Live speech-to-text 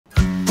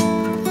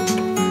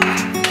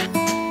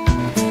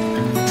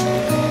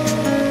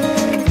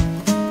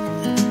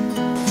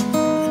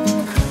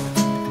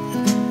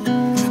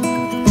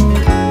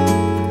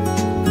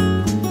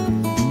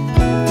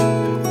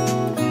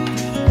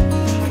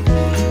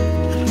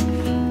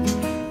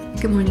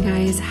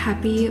guys,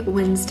 happy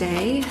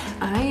Wednesday.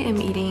 I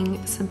am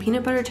eating some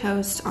peanut butter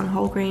toast on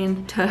whole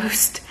grain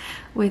toast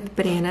with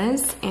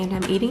bananas, and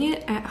I'm eating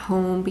it at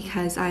home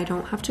because I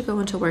don't have to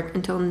go into work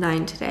until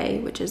 9 today,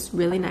 which is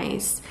really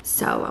nice.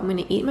 So I'm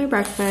gonna eat my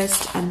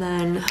breakfast and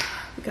then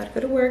we gotta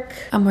go to work.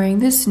 I'm wearing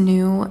this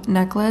new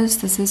necklace.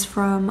 This is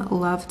from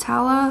Love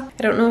Tala.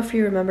 I don't know if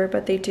you remember,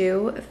 but they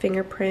do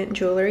fingerprint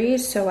jewelry,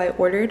 so I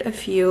ordered a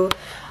few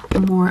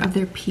more of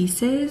their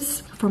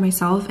pieces for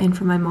myself and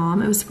for my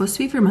mom. It was supposed to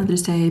be for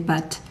Mother's Day,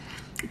 but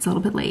it's a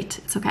little bit late.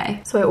 It's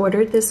okay. So I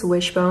ordered this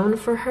wishbone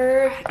for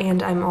her,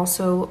 and I'm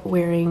also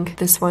wearing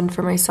this one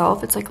for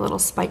myself. It's like a little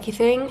spiky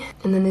thing.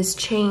 And then this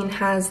chain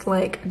has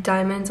like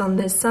diamonds on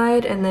this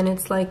side, and then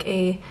it's like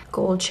a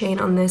gold chain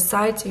on this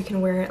side, so you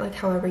can wear it like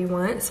however you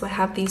want. So I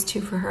have these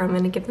two for her. I'm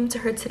gonna give them to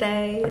her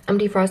today. I'm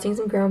defrosting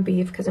some ground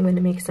beef because I'm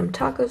gonna make some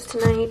tacos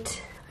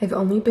tonight. I've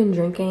only been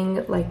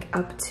drinking like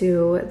up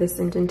to this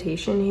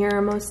indentation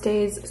here most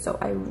days, so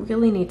I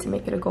really need to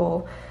make it a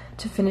goal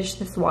to finish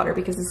this water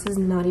because this is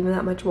not even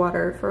that much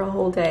water for a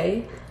whole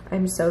day.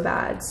 I'm so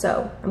bad.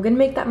 So I'm gonna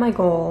make that my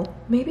goal.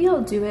 Maybe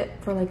I'll do it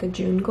for like a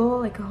June goal,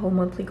 like a whole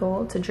monthly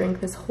goal to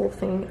drink this whole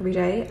thing every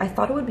day. I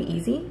thought it would be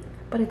easy,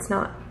 but it's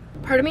not.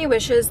 Part of me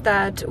wishes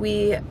that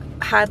we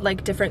had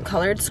like different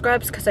colored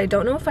scrubs because I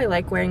don't know if I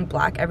like wearing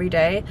black every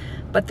day,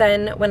 but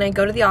then when I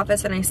go to the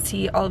office and I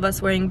see all of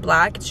us wearing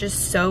black, it's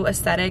just so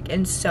aesthetic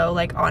and so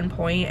like on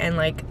point, and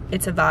like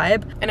it's a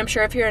vibe. And I'm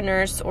sure if you're a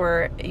nurse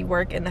or you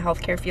work in the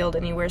healthcare field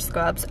and you wear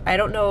scrubs, I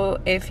don't know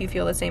if you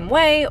feel the same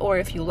way or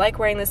if you like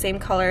wearing the same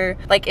color.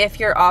 Like if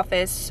your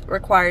office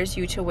requires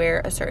you to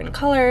wear a certain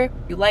color,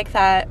 you like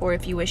that, or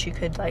if you wish you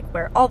could like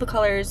wear all the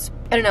colors.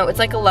 I don't know, it's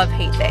like a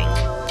love-hate thing.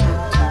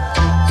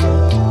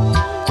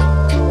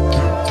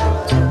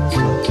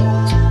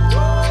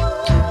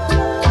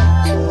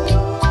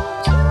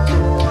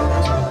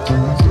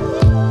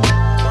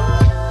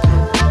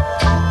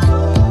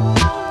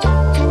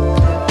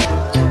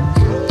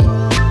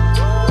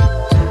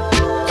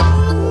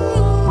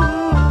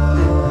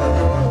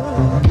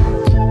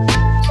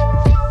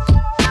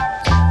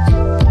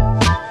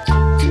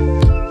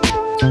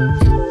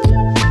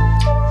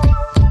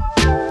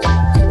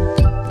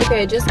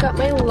 I just got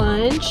my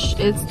lunch.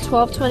 It's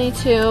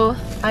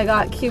 12:22. I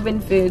got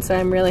Cuban food, so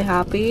I'm really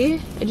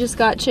happy. I just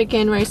got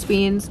chicken, rice,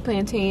 beans,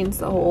 plantains,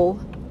 the whole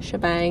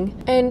shebang.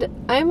 And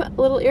I'm a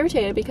little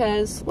irritated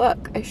because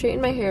look, I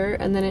straightened my hair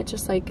and then it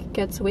just like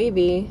gets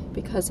wavy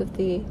because of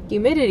the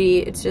humidity.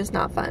 It's just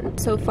not fun.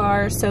 So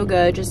far, so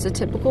good. Just a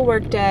typical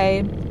work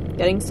day.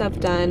 Getting stuff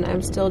done.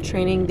 I'm still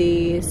training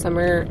the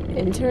summer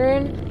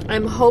intern.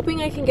 I'm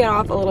hoping I can get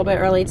off a little bit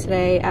early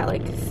today at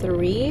like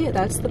 3.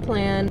 That's the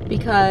plan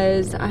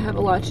because I have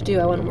a lot to do.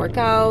 I want to work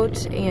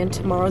out, and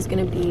tomorrow's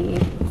gonna be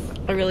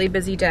a really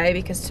busy day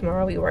because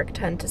tomorrow we work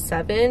 10 to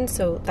 7,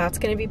 so that's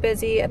gonna be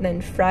busy. And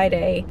then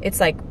Friday, it's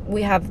like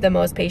we have the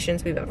most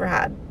patients we've ever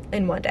had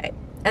in one day.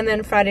 And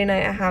then Friday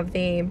night I have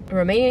the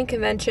Romanian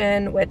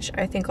convention, which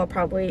I think I'll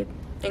probably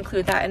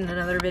include that in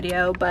another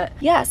video. But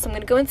yeah, so I'm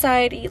gonna go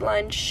inside, eat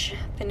lunch,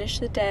 finish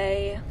the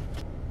day.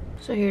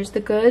 So here's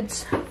the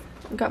goods.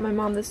 I got my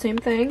mom the same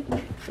thing,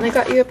 and I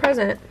got you a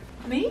present.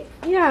 Me?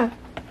 Yeah.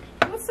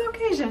 What's the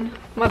occasion?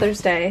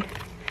 Mother's Day.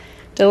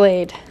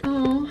 Delayed.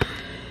 Oh,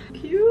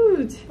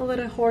 cute. A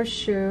little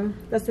horseshoe.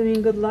 Does it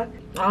mean good luck?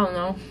 I don't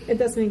know. It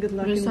does mean good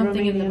luck. There's in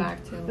something Romanian. in the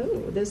back too.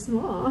 Oh, there's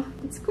more.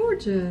 It's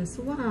gorgeous.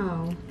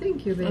 Wow.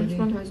 Thank you, baby. This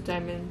one has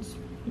diamonds.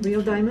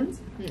 Real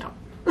diamonds? No.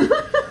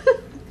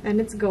 And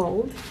it's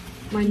gold.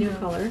 My new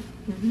color.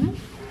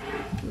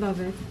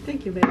 Love it.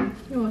 Thank you, baby.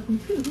 You're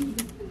welcome.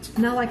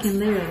 Now I can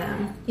layer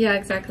them. Yeah,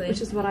 exactly.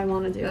 Which is what I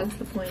want to do. That's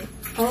the point.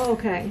 Oh,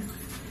 okay.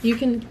 You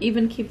can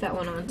even keep that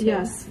one on too.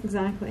 Yes,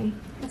 exactly.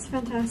 That's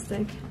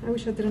fantastic. I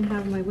wish I didn't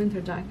have my winter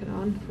jacket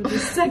on for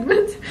this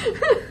segment.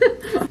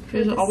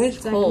 It's always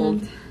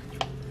cold.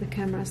 The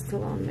camera's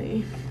still on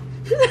me.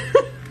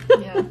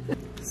 Yeah.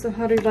 So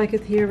how do you like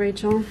it here,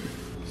 Rachel?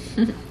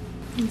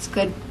 It's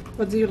good.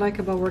 What do you like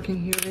about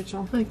working here,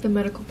 Rachel? I like the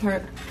medical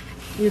part.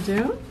 You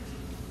do?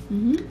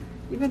 Mm-hmm.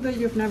 Even though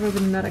you've never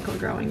been medical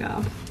growing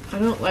up. I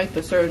don't like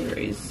the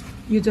surgeries.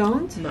 You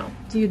don't? No.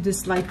 Do you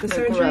dislike the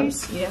They're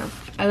surgeries? gross. Yeah.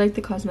 I like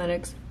the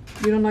cosmetics.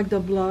 You don't like the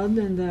blood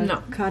and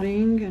the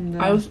cutting and the...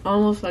 I was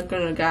almost like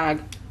gonna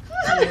gag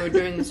when you were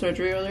doing the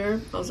surgery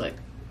earlier. I was like...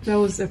 That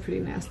was a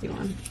pretty nasty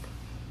one.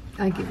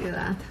 I give you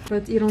that.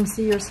 But you don't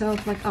see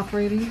yourself like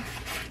operating?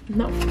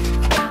 No.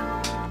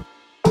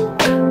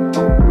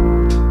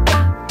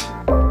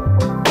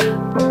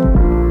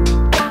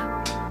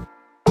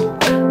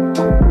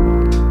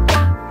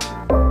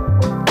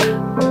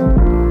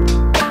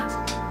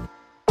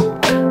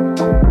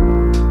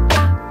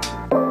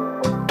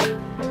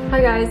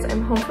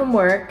 I'm home from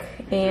work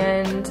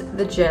and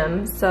the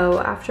gym. So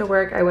after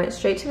work I went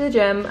straight to the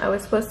gym. I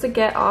was supposed to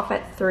get off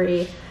at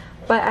 3,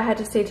 but I had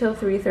to stay till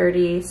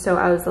 3:30, so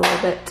I was a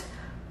little bit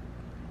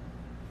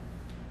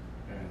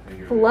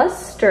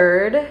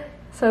flustered.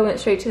 So I went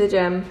straight to the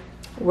gym,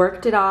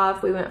 worked it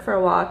off. We went for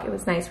a walk. It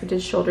was nice. We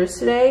did shoulders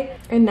today,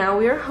 and now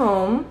we are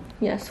home.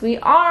 Yes, we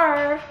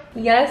are.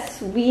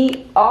 Yes,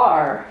 we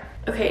are.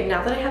 Okay,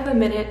 now that I have a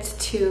minute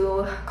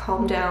to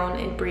calm down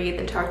and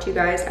breathe and talk to you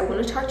guys, I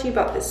want to talk to you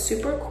about this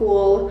super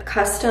cool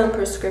custom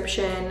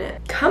prescription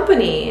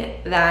company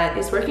that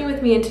is working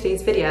with me in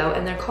today's video,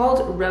 and they're called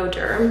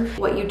Roderm.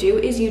 What you do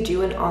is you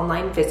do an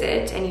online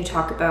visit and you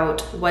talk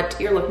about what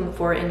you're looking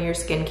for in your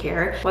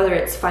skincare, whether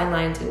it's fine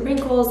lines and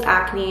wrinkles,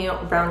 acne,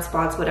 brown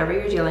spots, whatever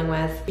you're dealing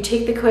with. You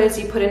take the quiz,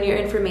 you put in your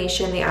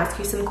information, they ask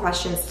you some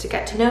questions to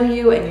get to know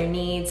you and your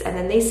needs, and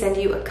then they send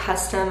you a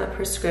custom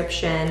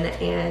prescription,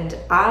 and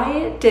I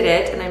did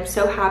it and I'm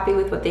so happy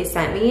with what they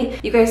sent me.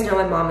 You guys know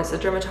my mom is a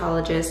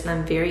dermatologist and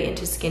I'm very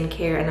into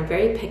skincare and I'm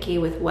very picky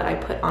with what I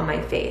put on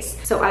my face.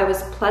 So I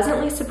was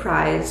pleasantly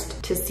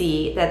surprised to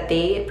see that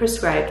they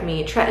prescribed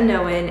me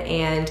tretinoin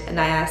and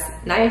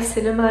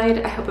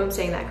niacinamide. I hope I'm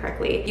saying that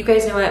correctly. You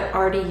guys know I've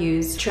already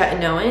used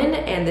tretinoin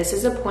and this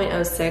is a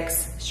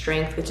 0.06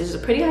 strength, which is a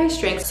pretty high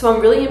strength. So I'm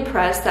really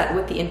impressed that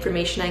with the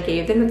information I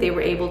gave them, that they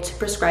were able to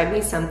prescribe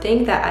me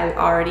something that I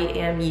already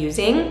am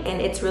using. And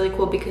it's really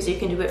cool because you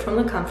can do it from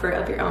the comfort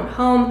of your own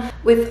home.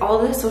 With all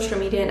the social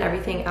media and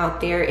everything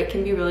out there, it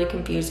can be really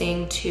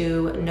confusing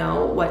to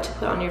know what to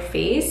put on your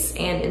face.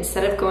 And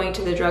instead of going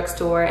to the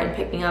drugstore and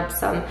picking up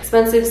some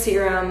expensive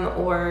serum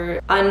or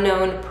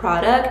unknown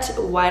product,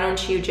 why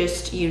don't you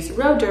just use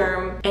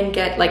Roderm and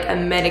get like a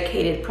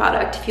medicated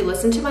product? If you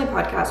listen to my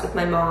podcast with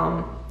my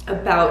mom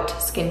about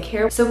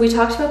skincare. So we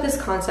talked about this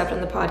concept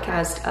on the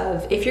podcast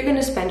of if you're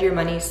gonna spend your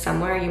money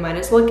somewhere, you might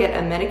as well get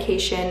a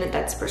medication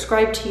that's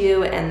prescribed to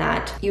you and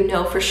that you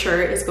know for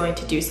sure is going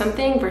to do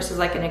something versus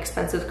like an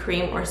expensive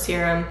cream or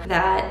serum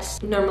that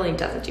normally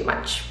doesn't do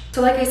much.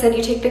 So like I said,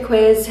 you take the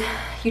quiz,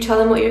 you tell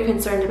them what you're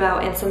concerned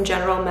about and some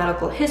general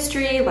medical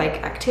history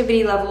like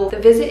activity level. The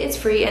visit is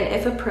free and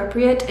if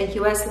appropriate, a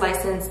US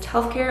licensed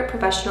healthcare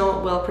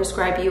professional will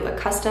prescribe you a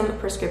custom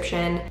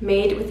prescription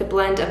made with a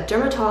blend of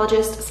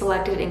dermatologist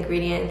selected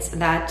ingredients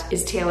that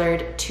is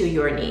tailored to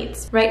your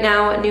needs. Right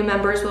now, new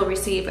members will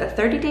receive a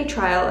 30-day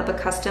trial of a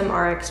custom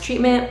RX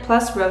treatment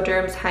plus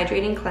Roderm's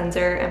hydrating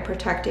cleanser and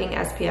protecting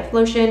SPF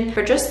lotion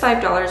for just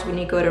 $5 when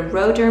you go to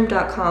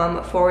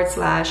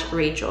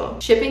roderm.com/Rachel.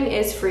 Shipping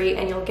is free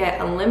and you'll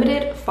get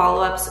unlimited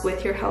follow-ups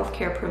with your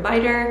healthcare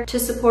provider to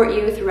support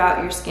you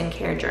throughout your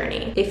skincare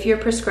journey. If you're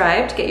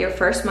prescribed, get your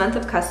first month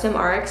of custom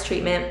RX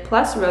treatment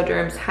plus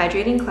Roderm's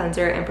hydrating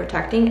cleanser and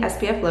protecting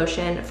SPF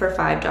lotion for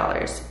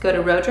 $5. Go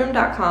to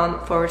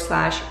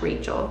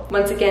roderm.com/Rachel.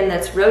 Once again,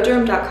 that's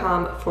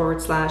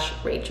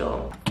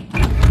roderm.com/Rachel.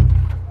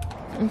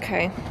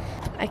 Okay.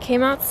 I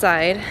came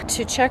outside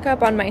to check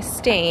up on my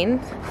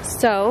stain.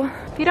 So,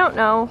 if you don't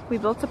know, we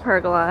built a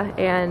pergola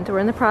and we're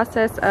in the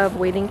process of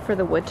waiting for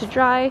the wood to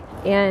dry.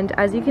 And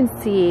as you can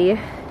see,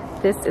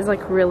 this is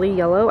like really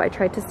yellow. I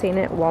tried to stain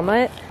it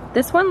walnut.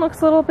 This one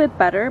looks a little bit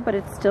better, but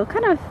it's still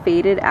kind of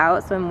faded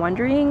out. So I'm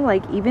wondering,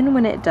 like, even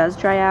when it does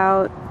dry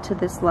out to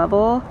this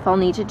level, if I'll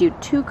need to do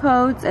 2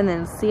 coats and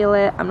then seal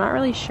it. I'm not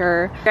really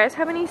sure. If you guys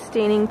have any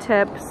staining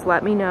tips,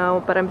 let me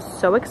know, but I'm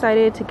so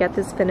excited to get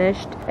this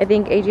finished. I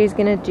think AJ's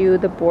gonna do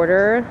the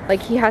border.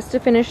 Like, he has to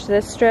finish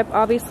this strip,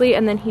 obviously,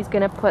 and then he's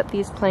gonna put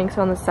these planks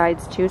on the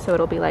sides too, so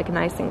it'll be like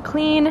nice and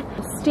clean.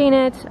 Stain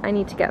it. I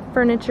need to get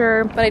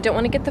furniture, but I don't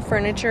want to get the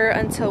furniture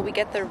until we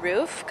get the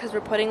roof, because we're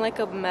putting like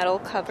a metal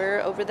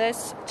cover over this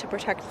to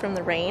protect from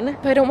the rain.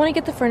 So I don't want to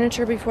get the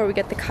furniture before we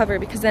get the cover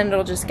because then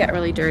it'll just get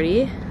really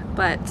dirty,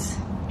 but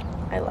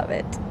I love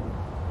it.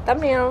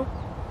 Thumbnail.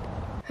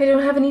 I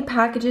don't have any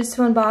packages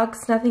to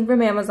unbox, nothing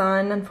from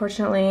Amazon,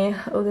 unfortunately.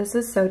 Oh, this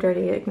is so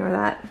dirty, ignore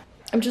that.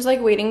 I'm just like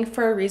waiting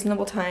for a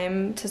reasonable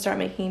time to start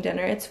making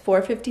dinner. It's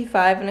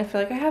 4:55 and I feel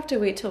like I have to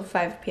wait till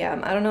 5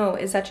 p.m. I don't know,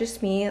 is that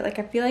just me? Like,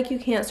 I feel like you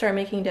can't start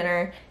making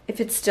dinner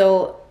if it's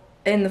still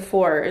in the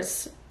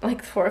 4s,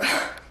 like 4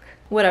 o'clock.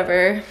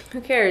 Whatever, who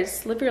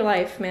cares? Live your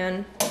life,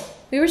 man.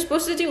 We were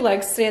supposed to do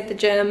legs today at the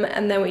gym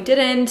and then we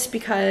didn't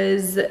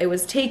because it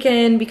was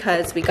taken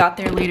because we got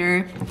there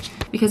later.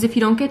 Because if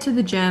you don't get to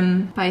the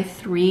gym by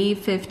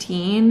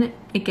 3:15,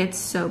 it gets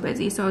so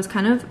busy. So I was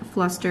kind of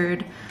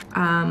flustered.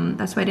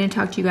 That's why I didn't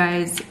talk to you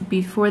guys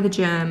before the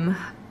gym,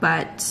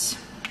 but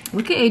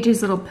look at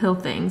AJ's little pill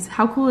things.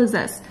 How cool is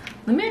this?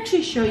 Let me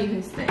actually show you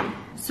his thing.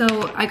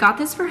 So I got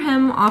this for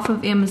him off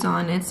of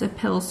Amazon. It's a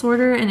pill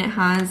sorter and it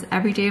has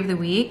every day of the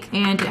week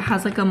and it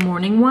has like a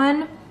morning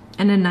one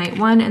and a night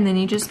one, and then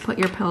you just put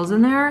your pills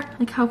in there.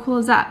 Like, how cool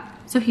is that?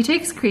 So he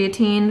takes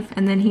creatine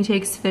and then he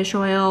takes fish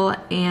oil,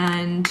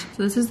 and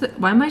so this is the,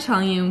 why am I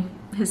telling you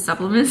his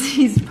supplements?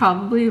 He's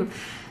probably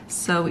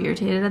so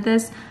irritated at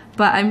this,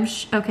 but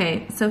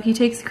okay, so he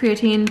takes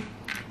creatine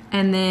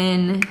and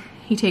then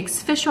he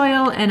takes fish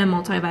oil and a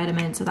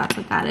multivitamin, so that's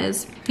what that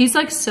is. He's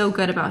like so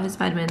good about his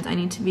vitamins. I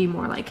need to be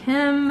more like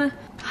him.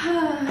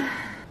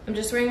 I'm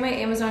just wearing my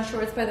Amazon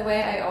shorts, by the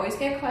way. I always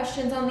get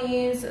questions on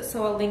these,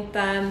 so I'll link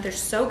them. They're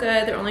so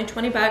good. They're only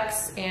 20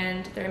 bucks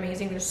and they're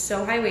amazing. They're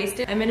so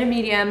high-waisted. I'm in a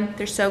medium.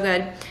 They're so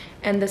good.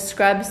 And the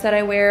scrubs that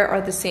I wear are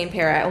the same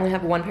pair. I only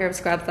have one pair of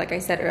scrubs, like I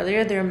said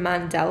earlier. They're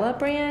Mandela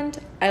brand.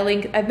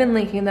 I've been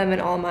linking them in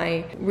all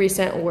my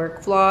recent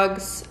work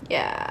vlogs.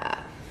 Yeah.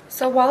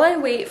 So while I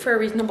wait for a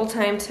reasonable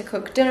time to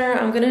cook dinner,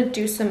 I'm gonna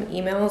do some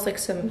emails, like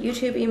some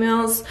YouTube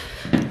emails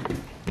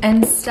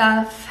and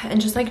stuff,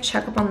 and just like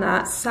check up on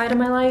that side of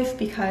my life,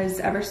 because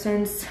ever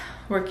since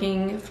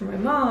working for my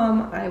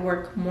mom, I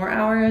work more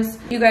hours.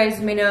 You guys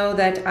may know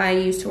that I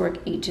used to work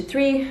 8 to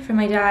 3 for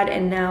my dad,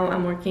 and now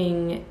I'm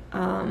working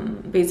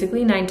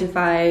basically 9 to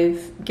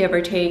 5, give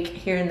or take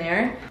here and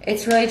there.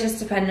 It's really just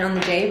dependent on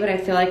the day, but I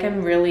feel like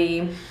I'm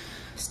really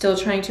still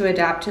trying to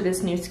adapt to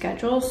this new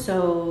schedule.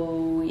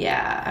 So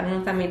yeah, I don't know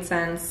if that made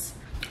sense.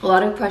 A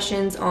lot of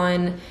questions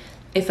on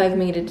if I've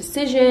made a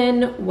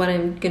decision, what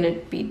I'm gonna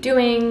be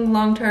doing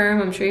long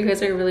term. I'm sure you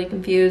guys are really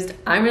confused.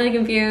 I'm really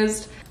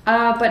confused.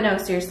 But no,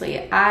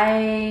 seriously,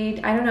 I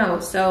don't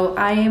know. So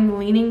I am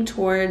leaning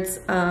towards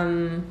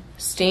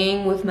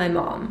staying with my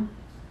mom.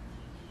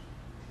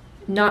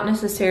 Not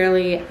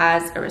necessarily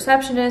as a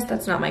receptionist,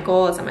 that's not my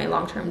goal, it's not my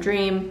long-term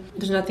dream.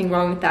 There's nothing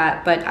wrong with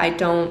that, but I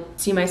don't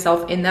see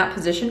myself in that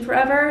position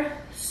forever.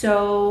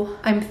 So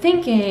I'm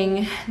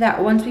thinking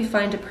that once we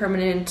find a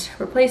permanent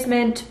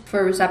replacement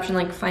for reception,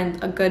 like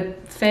find a good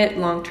fit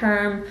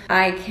long-term,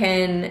 I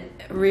can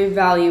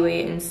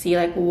reevaluate and see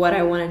like what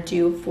I want to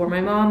do for my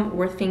mom.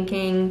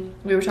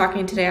 We were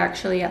talking today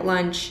actually at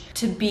lunch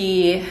to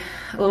be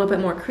a little bit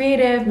more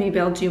creative. Maybe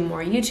I'll do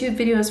more YouTube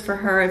videos for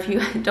her. If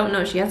you don't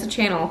know, she has a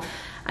channel.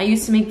 I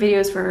used to make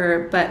videos for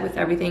her, but with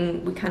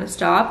everything we kind of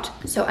stopped.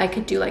 So I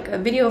could do like a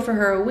video for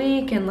her a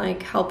week and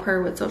like help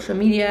her with social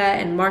media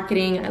and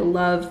marketing. I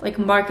love like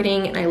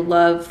marketing, and I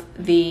love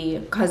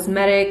the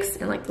cosmetics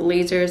and like the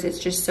lasers. It's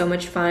just so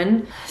much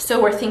fun.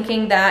 So we're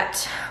thinking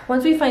that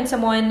once we find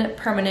someone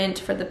permanent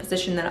for the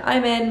position that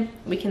I'm in,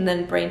 we can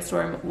then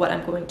brainstorm what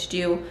I'm going to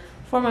do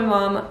for my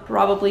mom.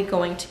 Probably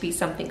going to be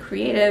something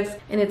creative,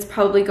 and it's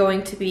probably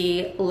going to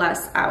be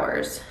less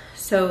hours.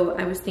 So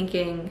I was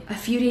thinking a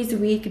few days a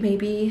week,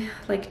 maybe,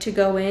 like to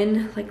go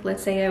in, like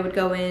let's say I would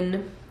go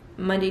in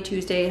Monday,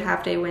 Tuesday,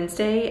 half day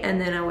Wednesday,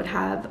 and then I would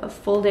have a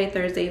full day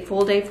Thursday,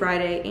 full day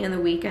Friday, and the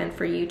weekend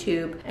for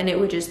YouTube, and it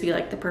would just be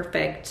like the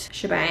perfect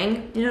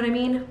shebang, you know what I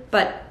mean?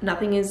 But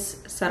nothing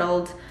is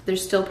settled.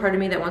 There's still part of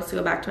me that wants to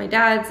go back to my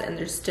dad's, and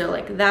there's still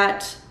like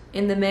that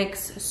in the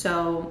mix,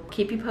 so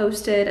keep you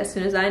posted. As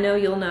soon as I know,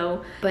 you'll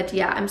know. But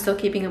yeah, I'm still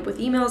keeping up with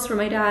emails for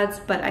my dad's,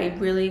 but I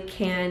really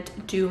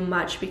can't do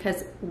much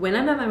because when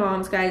I'm at my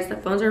mom's, guys, the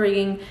phones are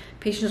ringing,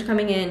 patients are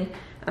coming in,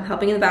 I'm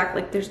helping in the back,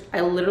 like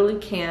I literally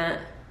can't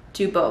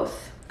do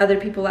both. Other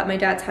people at my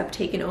dad's have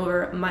taken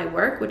over my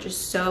work, which is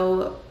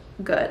so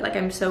good. Like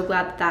I'm so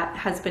glad that that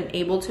has been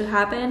able to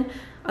happen.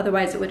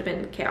 Otherwise it would have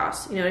been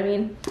chaos, you know what I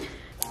mean?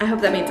 I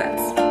hope that made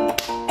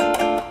sense.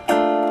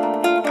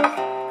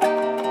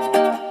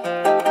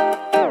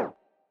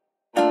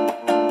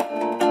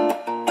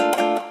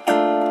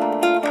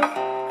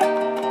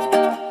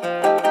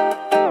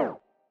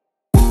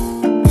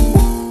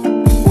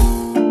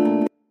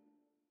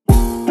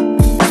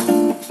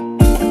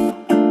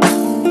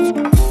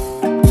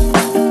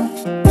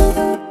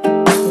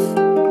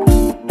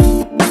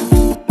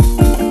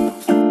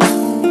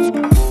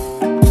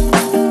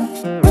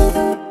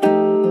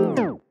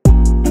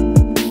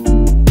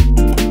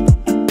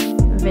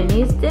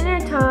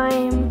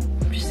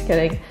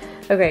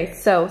 Okay,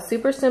 so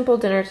super simple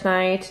dinner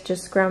tonight,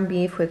 just ground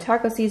beef with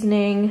taco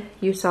seasoning.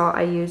 You saw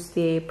I used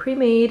the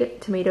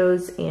pre-made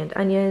tomatoes and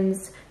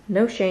onions,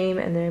 no shame,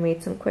 and then I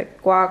made some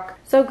quick guac.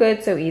 So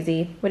good, so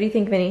easy. What do you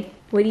think, Vinny?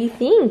 What do you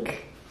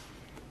think?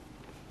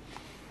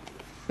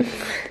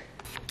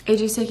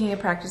 AJ's taking a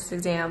practice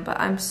exam, but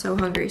I'm so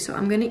hungry, so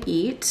I'm gonna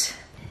eat.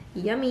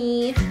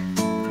 Yummy.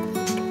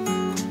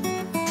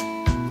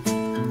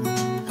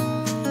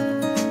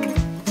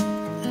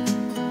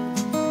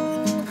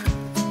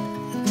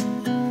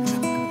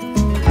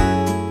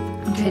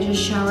 I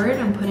just showered.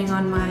 I'm putting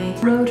on my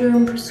Road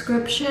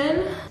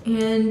prescription,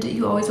 and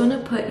you always want to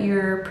put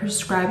your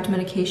prescribed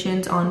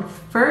medications on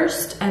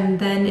first, and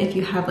then if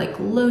you have like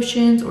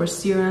lotions or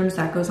serums,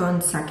 that goes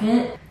on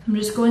second. I'm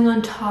just going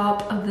on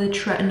top of the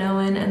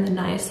tretinoin and the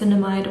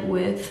niacinamide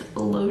with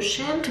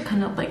lotion to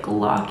kind of like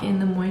lock in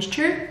the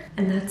moisture.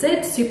 And that's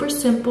it. Super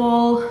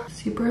simple,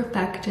 super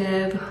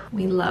effective.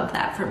 We love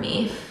that for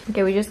me.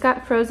 Okay, we just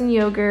got frozen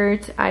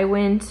yogurt. I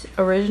went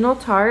original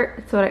tart.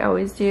 That's what I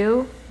always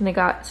do. And I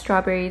got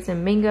strawberries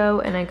and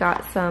mango, and I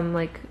got some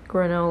like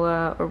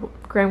granola or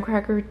graham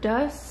cracker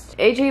dust.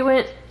 AJ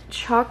went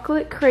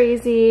chocolate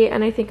crazy,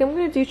 and I think I'm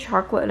gonna do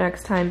chocolate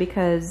next time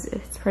because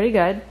it's pretty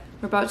good.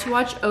 We're about to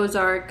watch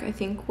Ozark. I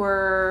think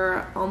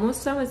we're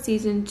almost done with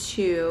season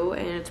 2,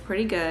 and it's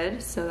pretty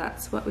good. So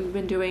that's what we've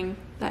been doing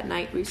that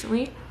night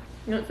recently.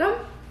 You want some?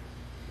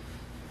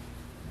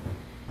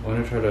 I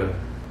want to try to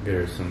get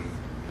her some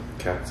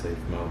cat-safe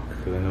milk,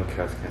 because I know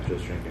cats can't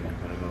just drink any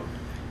kind of milk.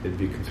 It'd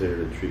be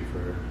considered a treat for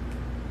her.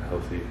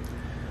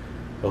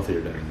 Healthier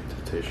than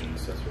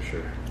temptations, that's for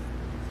sure.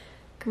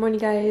 Good morning,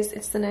 guys.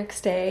 It's the next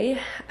day.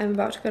 I'm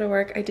about to go to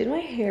work. I did my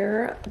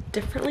hair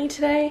differently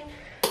today.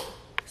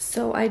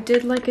 So I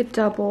did like a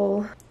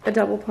double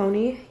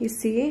pony. You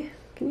see?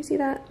 Can you see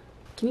that?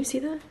 Can you see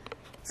that?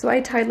 So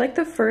I tied like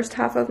the first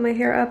half of my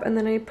hair up, and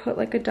then I put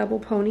like a double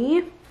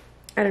pony.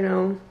 I don't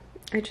know.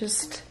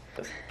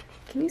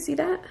 Can you see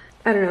that?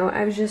 I don't know.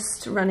 I was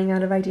just running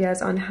out of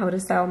ideas on how to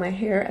style my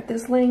hair at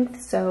this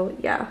length. So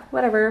yeah,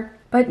 whatever.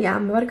 But yeah,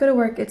 I'm about to go to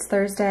work. It's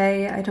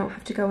Thursday. I don't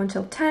have to go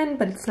until 10,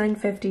 but it's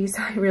 9:50,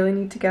 so I really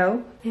need to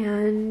go.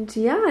 And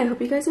yeah, I hope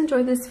you guys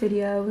enjoyed this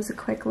video. It was a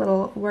quick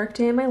little work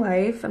day in my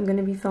life. I'm going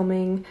to be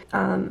filming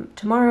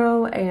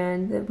tomorrow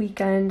and the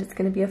weekend. It's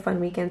going to be a fun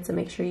weekend, so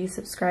make sure you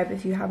subscribe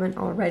if you haven't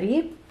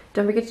already.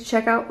 Don't forget to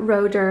check out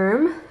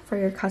Roderm for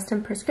your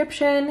custom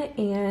prescription,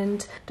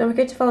 and don't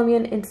forget to follow me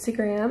on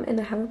Instagram, and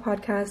I have a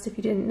podcast if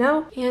you didn't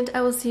know. And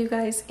I will see you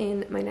guys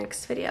in my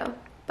next video.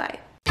 Bye.